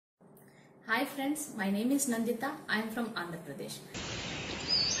Hi friends, my name is Nandita. I am from Andhra Pradesh.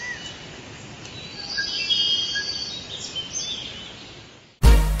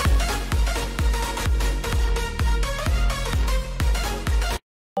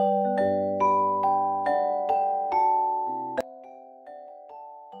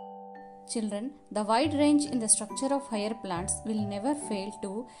 Children, the wide range in the structure of higher plants will never fail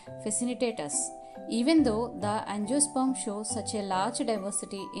to fascinate us, even though the angiosperm shows such a large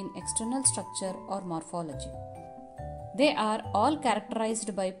diversity in external structure or morphology. They are all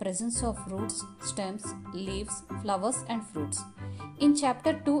characterized by presence of roots, stems, leaves, flowers and fruits. In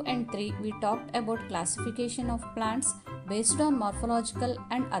chapter 2 and 3, we talked about classification of plants based on morphological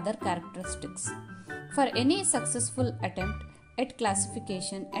and other characteristics. For any successful attempt at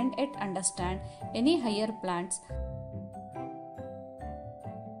classification and at understand any higher plants,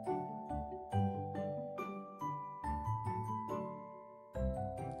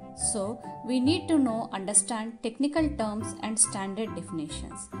 so we need to understand technical terms and standard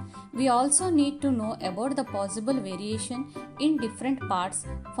definitions. We also need to know about the possible variation in different parts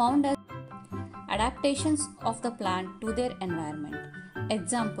found as adaptations of the plant to their environment.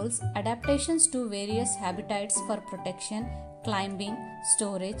 Examples: adaptations to various habitats for protection, climbing,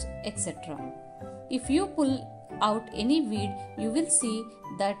 storage, etc. If you pull out any weed, you will see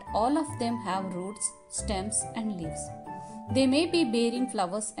that all of them have roots, stems and leaves. They may be bearing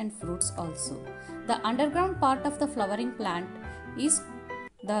flowers and fruits also. The underground part of the flowering plant is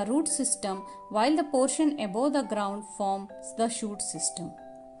the root system, while the portion above the ground forms the shoot system.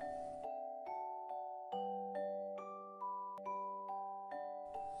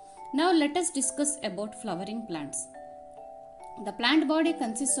 Now let us discuss about flowering plants. The plant body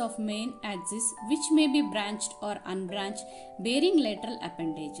consists of main axis, which may be branched or unbranched, bearing lateral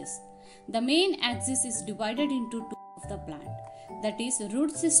appendages. The main axis is divided into two of the plant, that is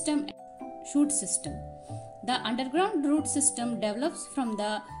root system and shoot system. The underground root system develops from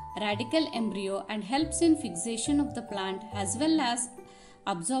the radical embryo and helps in fixation of the plant as well as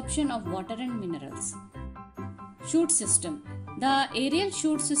absorption of water and minerals. Shoot system. The aerial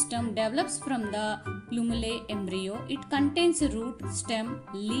shoot system develops from the plumule embryo. It contains root, stem,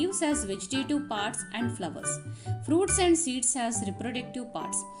 leaves as vegetative parts and flowers, fruits and seeds as reproductive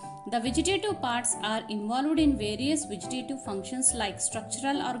parts. The vegetative parts are involved in various vegetative functions like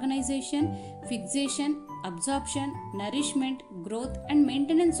structural organization, fixation, absorption, nourishment, growth and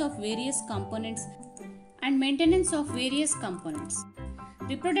maintenance of various components.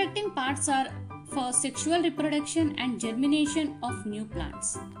 Reproducing parts are for sexual reproduction and germination of new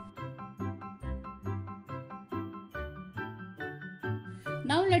plants.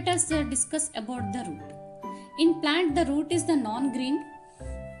 Now let us discuss about the root. In plant, the root is the non-green,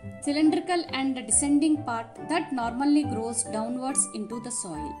 cylindrical and descending part that normally grows downwards into the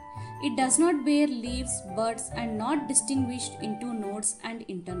soil. It does not bear leaves, buds and not distinguished into nodes and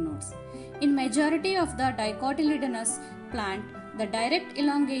internodes. In majority of the dicotyledonous plant, the direct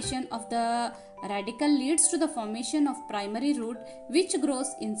elongation of the radicle leads to the formation of primary root, which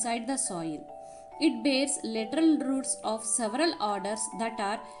grows inside the soil. It bears lateral roots of several orders that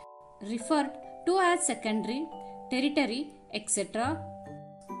are referred to as secondary, tertiary, etc.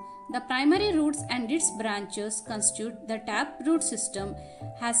 The primary roots and its branches constitute the taproot system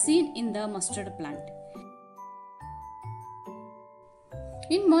as seen in the mustard plant.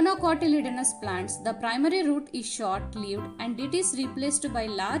 In monocotyledonous plants, the primary root is short-lived and it is replaced by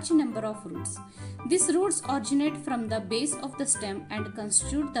large number of roots. These roots originate from the base of the stem and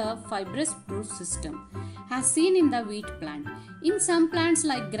constitute the fibrous root system, as seen in the wheat plant. In some plants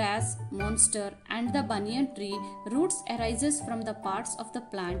like grass, monster and the banyan tree, roots arises from the parts of the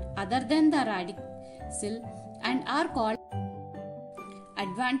plant other than the radicule and are called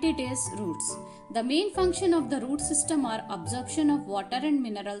adventitious roots. The main function of the root system are absorption of water and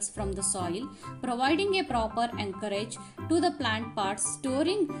minerals from the soil, providing a proper anchorage to the plant parts,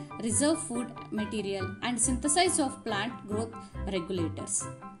 storing reserve food material and synthesis of plant growth regulators.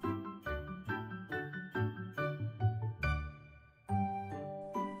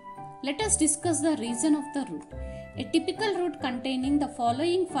 Let us discuss the reason of the root. A typical root containing the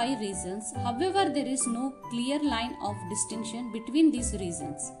following 5 reasons. However, there is no clear line of distinction between these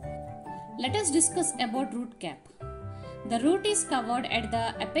reasons. Let us discuss about root cap. The root is covered at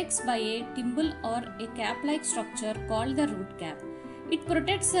the apex by a timble or a cap-like structure called the root cap. It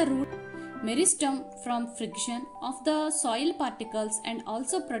protects the root meristem from friction of the soil particles and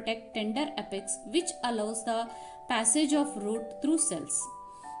also protects tender apex, which allows the passage of root through cells.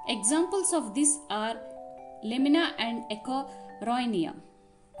 Examples of this are lamina and echoroinia.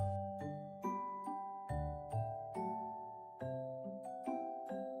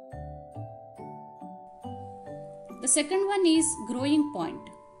 The second one is growing point.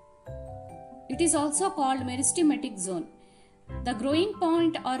 It is also called meristematic zone. The growing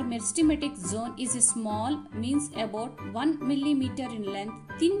point or meristematic zone is a small, means about 1 millimeter in length,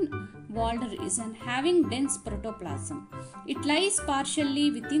 thin walled region having dense protoplasm. It lies partially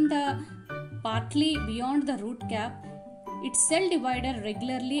within the partly beyond the root cap. Its cell divided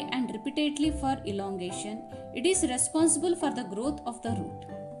regularly and repeatedly for elongation. It is responsible for the growth of the root.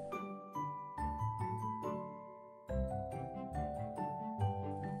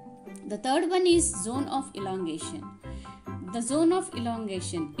 The third one is zone of elongation. The zone of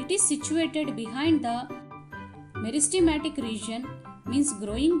elongation. It is situated behind the meristematic region, means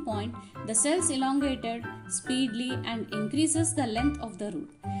growing point. The cells elongated speedily and increases the length of the root.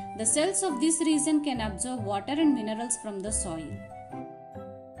 The cells of this region can absorb water and minerals from the soil.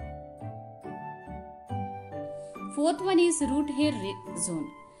 Fourth one is root hair zone.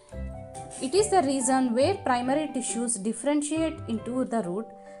 It is the region where primary tissues differentiate into the root.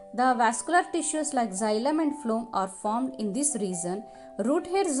 The vascular tissues like xylem and phloem are formed in this region. Root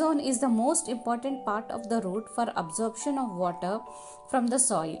hair zone is the most important part of the root for absorption of water from the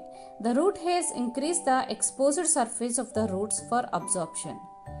soil. The root hairs increase the exposed surface of the roots for absorption.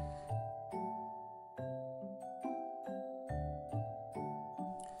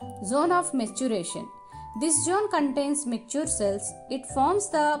 Zone of maturation. This zone contains mature cells. It forms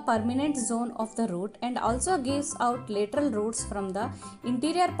the permanent zone of the root and also gives out lateral roots from the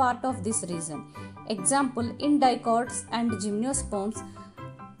interior part of this region. Example, in dicots and gymnosperms,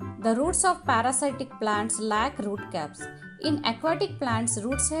 the roots of parasitic plants lack root caps. In aquatic plants,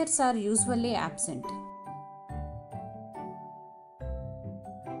 root hairs are usually absent.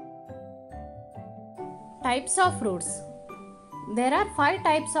 Types of roots. There are 5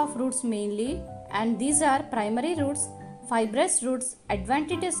 types of roots mainly, and these are primary roots, fibrous roots,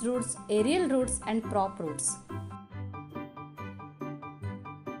 adventitious roots, aerial roots, and prop roots.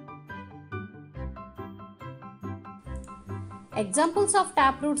 Examples of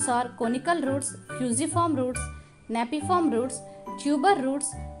taproots are conical roots, fusiform roots, napiform roots, tuber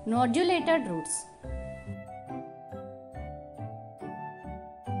roots, nodulated roots.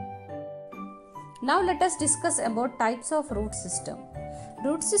 Now let us discuss about types of root system.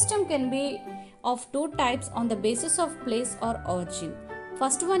 Root system can be of 2 types on the basis of place or origin.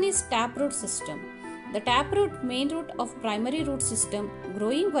 First one is taproot system. The taproot, main root of primary root system,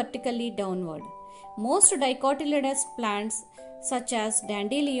 growing vertically downward. Most dicotyledonous plants such as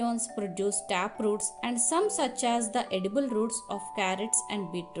dandelions produce taproots, and some such as the edible roots of carrots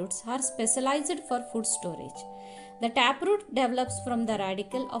and beetroots are specialized for food storage. The taproot develops from the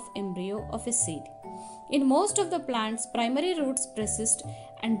radicle of embryo of a seed. In most of the plants, primary roots persist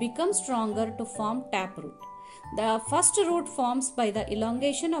and become stronger to form taproot. The first root forms by the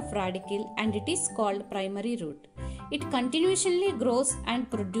elongation of radicle and it is called primary root. It continuously grows and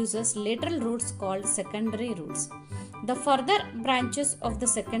produces lateral roots called secondary roots. The further branches of the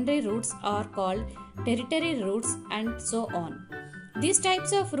secondary roots are called tertiary roots and so on. These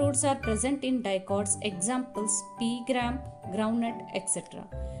types of roots are present in dicots, examples pea, gram, groundnut, etc.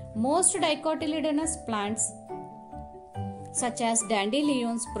 Most dicotyledonous plants such as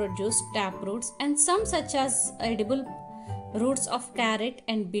dandelions produce taproots, and some such as edible roots of carrot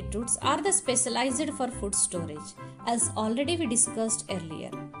and beetroots are the specialized for food storage, as already we discussed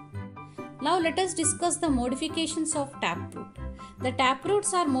earlier. Now let us discuss the modifications of taproot. The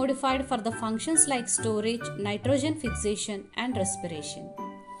taproots are modified for the functions like storage, nitrogen fixation, and respiration.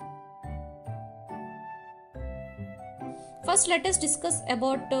 First, let us discuss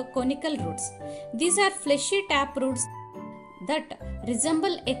about conical roots. These are fleshy taproots that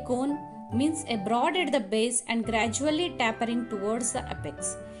resemble a cone, means a broad at the base and gradually tapering towards the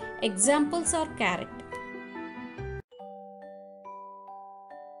apex. Examples are carrot.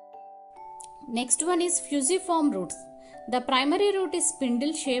 Next one is fusiform roots. The primary root is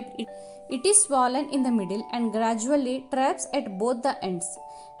spindle shaped. It is swollen in the middle and gradually traps at both the ends.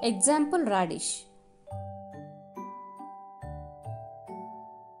 Example, radish.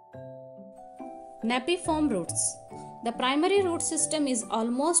 Napiform roots. The primary root system is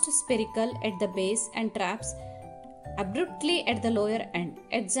almost spherical at the base and traps abruptly at the lower end.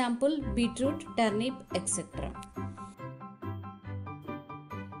 Example, beetroot, turnip, etc.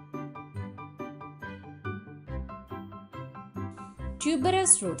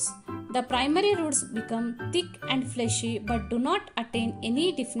 Tuberous roots. The primary roots become thick and fleshy but do not attain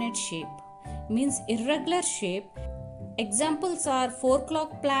any definite shape, means irregular shape. Examples are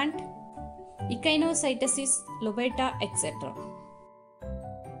 4-o'clock plant, Echinocytosis, lobata, etc.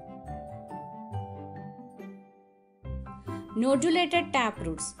 nodulated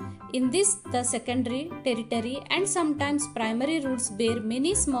taproots. In this, the secondary, tertiary, and sometimes primary roots bear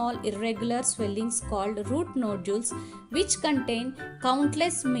many small irregular swellings called root nodules, which contain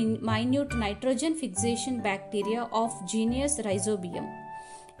countless minute nitrogen fixation bacteria of genus Rhizobium.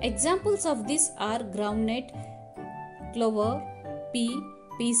 Examples of this are groundnut, clover, pea,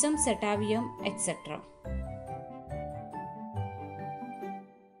 Pisum setavium, etc.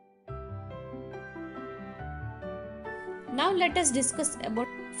 Now let us discuss about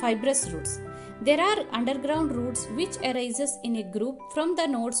fibrous roots. There are underground roots which arises in a group from the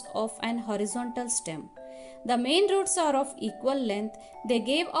nodes of an horizontal stem. The main roots are of equal length. They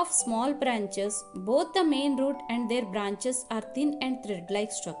give off small branches. Both the main root and their branches are thin and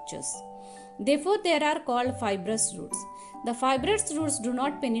thread-like structures. Therefore, they are called fibrous roots. The fibrous roots do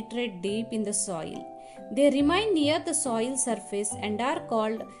not penetrate deep in the soil. They remain near the soil surface and are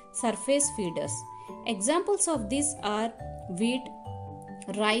called surface feeders. Examples of these are wheat,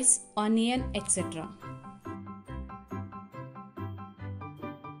 rice, onion, etc.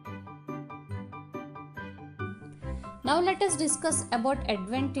 Now let us discuss about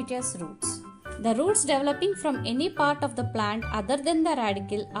adventitious roots. The roots developing from any part of the plant other than the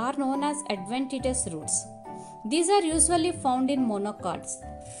radicle are known as adventitious roots. These are usually found in monocots.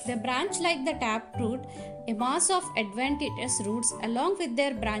 They branch like the taproot. A mass of adventitious roots along with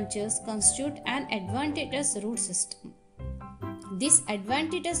their branches constitute an adventitious root system. This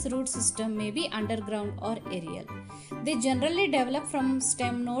adventitious root system may be underground or aerial. They generally develop from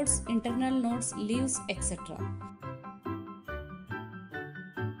stem nodes, internal nodes, leaves, etc.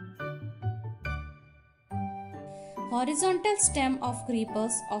 Horizontal stem of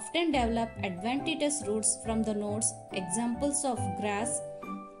creepers often develop adventitious roots from the nodes. Examples of grass,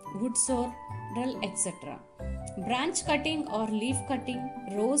 wood sorrel, etc. Branch cutting or leaf cutting,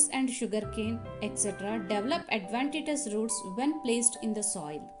 rose and sugarcane, etc. develop adventitious roots when placed in the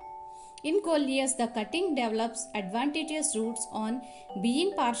soil. In coleus, the cutting develops adventitious roots on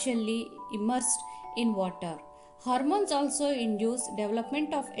being partially immersed in water. Hormones also induce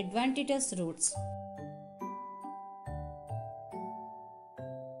development of adventitious roots.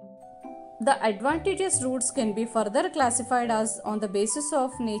 The adventitious roots can be further classified as on the basis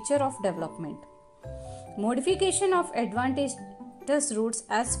of nature of development. Modification of adventitious roots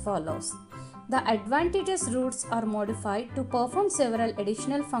as follows. The adventitious roots are modified to perform several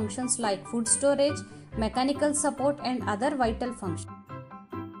additional functions like food storage, mechanical support, and other vital functions.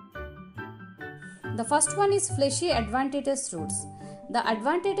 The first one is fleshy adventitious roots. The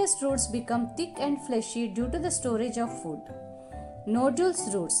adventitious roots become thick and fleshy due to the storage of food.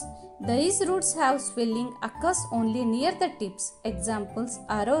 Nodules roots. These roots have swelling, occurs only near the tips. Examples: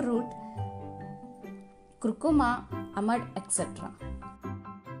 arrowroot, curcuma, amad, etc.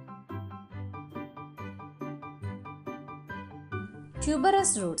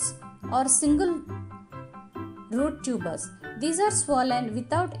 Tuberous roots or single root tubers. These are swollen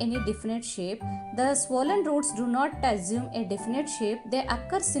without any definite shape. The swollen roots do not assume a definite shape. They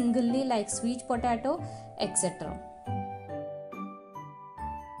occur singly like sweet potato, etc.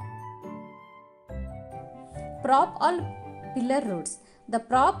 Prop or pillar roots. The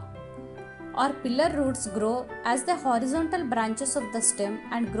prop or pillar roots grow as the horizontal branches of the stem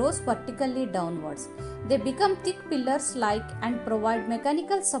and grows vertically downwards. They become thick pillars like and provide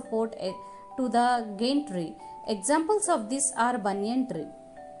mechanical support to the gain tree. Examples of this are banyan tree.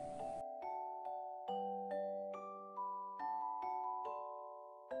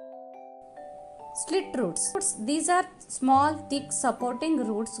 Slit roots. These are small, thick, supporting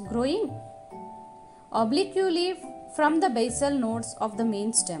roots growing obliquely from the basal nodes of the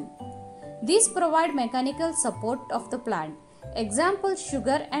main stem. These provide mechanical support of the plant. Example: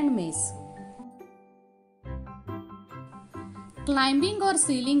 sugar and maize. Climbing or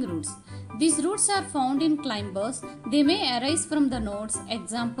ceiling roots. These roots are found in climbers. They may arise from the nodes.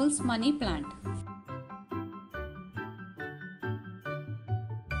 Examples: money plant.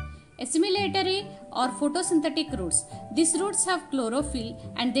 Assimilatory or photosynthetic roots. These roots have chlorophyll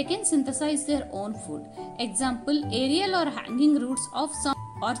and they can synthesize their own food. Example: aerial or hanging roots of some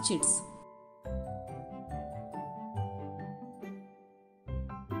orchids.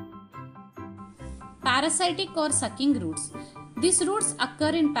 Parasitic or sucking roots. These roots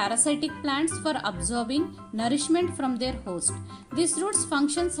occur in parasitic plants for absorbing nourishment from their host. These roots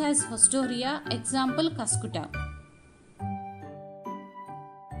functions as hostoria. Example: cuscuta.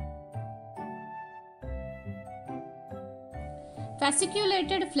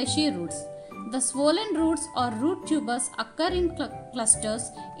 Fasciculated fleshy roots. The swollen roots or root tubers occur in clusters.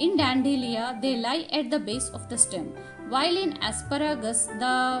 In Dandelia, they lie at the base of the stem, while in asparagus,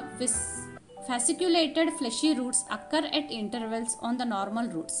 the fasciculated fleshy roots occur at intervals on the normal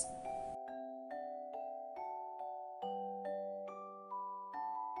roots.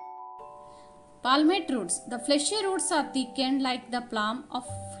 Palmate roots. The fleshy roots are thickened like the palm of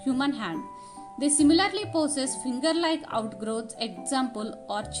human hand. They similarly possess finger-like outgrowths, example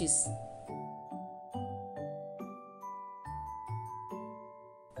orchis.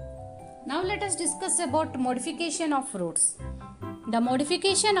 Now let us discuss about modification of roots. The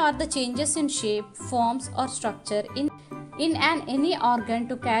modification are the changes in shape, forms or structure in any organ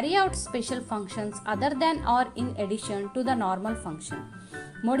to carry out special functions other than or in addition to the normal function.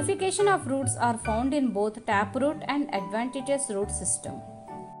 Modification of roots are found in both taproot and adventitious root system.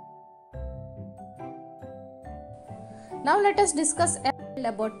 Now let us discuss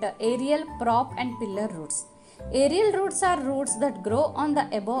about the aerial, prop and pillar roots. Aerial roots are roots that grow on the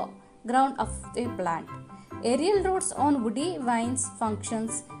above ground of a plant. Aerial roots on woody vines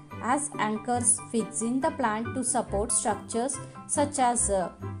functions as anchors, fixing the plant to support structures such as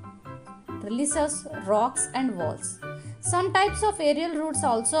trellises, rocks and walls. Some types of aerial roots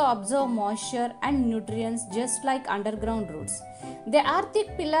also absorb moisture and nutrients just like underground roots. They are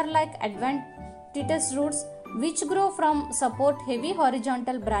thick pillar-like adventitious roots which grow from support heavy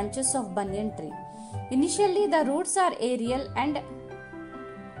horizontal branches of banyan tree. Initially, the roots are aerial and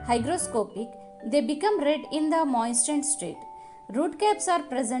hygroscopic. They become red in the moistened state. Root caps are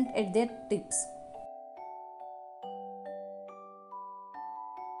present at their tips.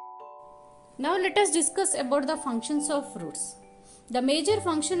 Now let us discuss about the functions of roots. The major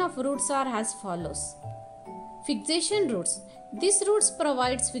function of roots are as follows. Fixation roots. These roots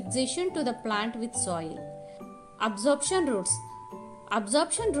provides fixation to the plant with soil. Absorption roots.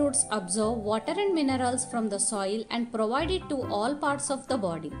 Absorption roots absorb water and minerals from the soil and provide it to all parts of the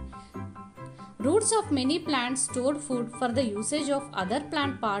body. Roots of many plants store food for the usage of other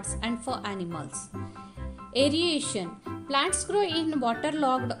plant parts and for animals. Aeration. Plants grow in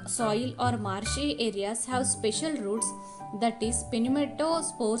waterlogged soil or marshy areas have special roots, that is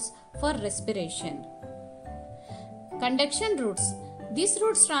pneumatospores for respiration. Conduction roots. These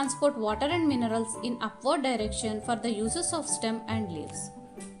roots transport water and minerals in upward direction for the uses of stem and leaves.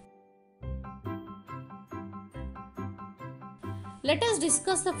 Let us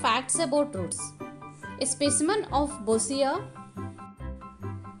discuss the facts about roots. A specimen of Bossia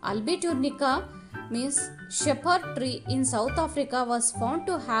albiturnica means shepherd tree in South Africa was found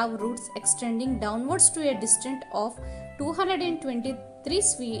to have roots extending downwards to a distance of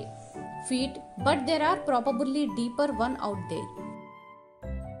 223 feet, but there are probably deeper one out there.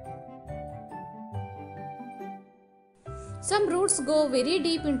 Some roots go very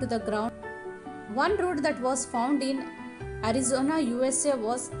deep into the ground. One root that was found in Arizona, USA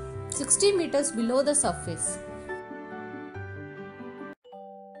was 60 meters below the surface.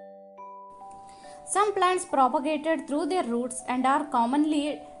 Some plants propagated through their roots and are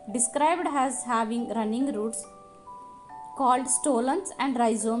commonly described as having running roots called stolons, and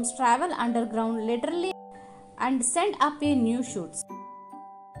rhizomes travel underground laterally and send up a new shoots.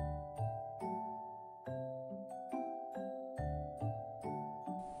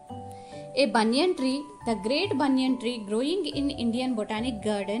 A banyan tree, the great banyan tree growing in Indian Botanic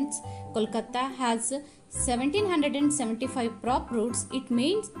Gardens, Kolkata, has 1775 prop roots. Its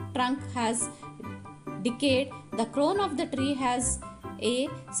main trunk has decayed. The crown of the tree has a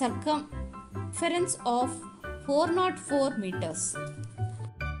circumference of 404 meters.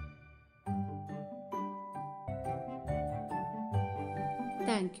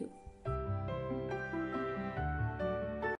 Thank you.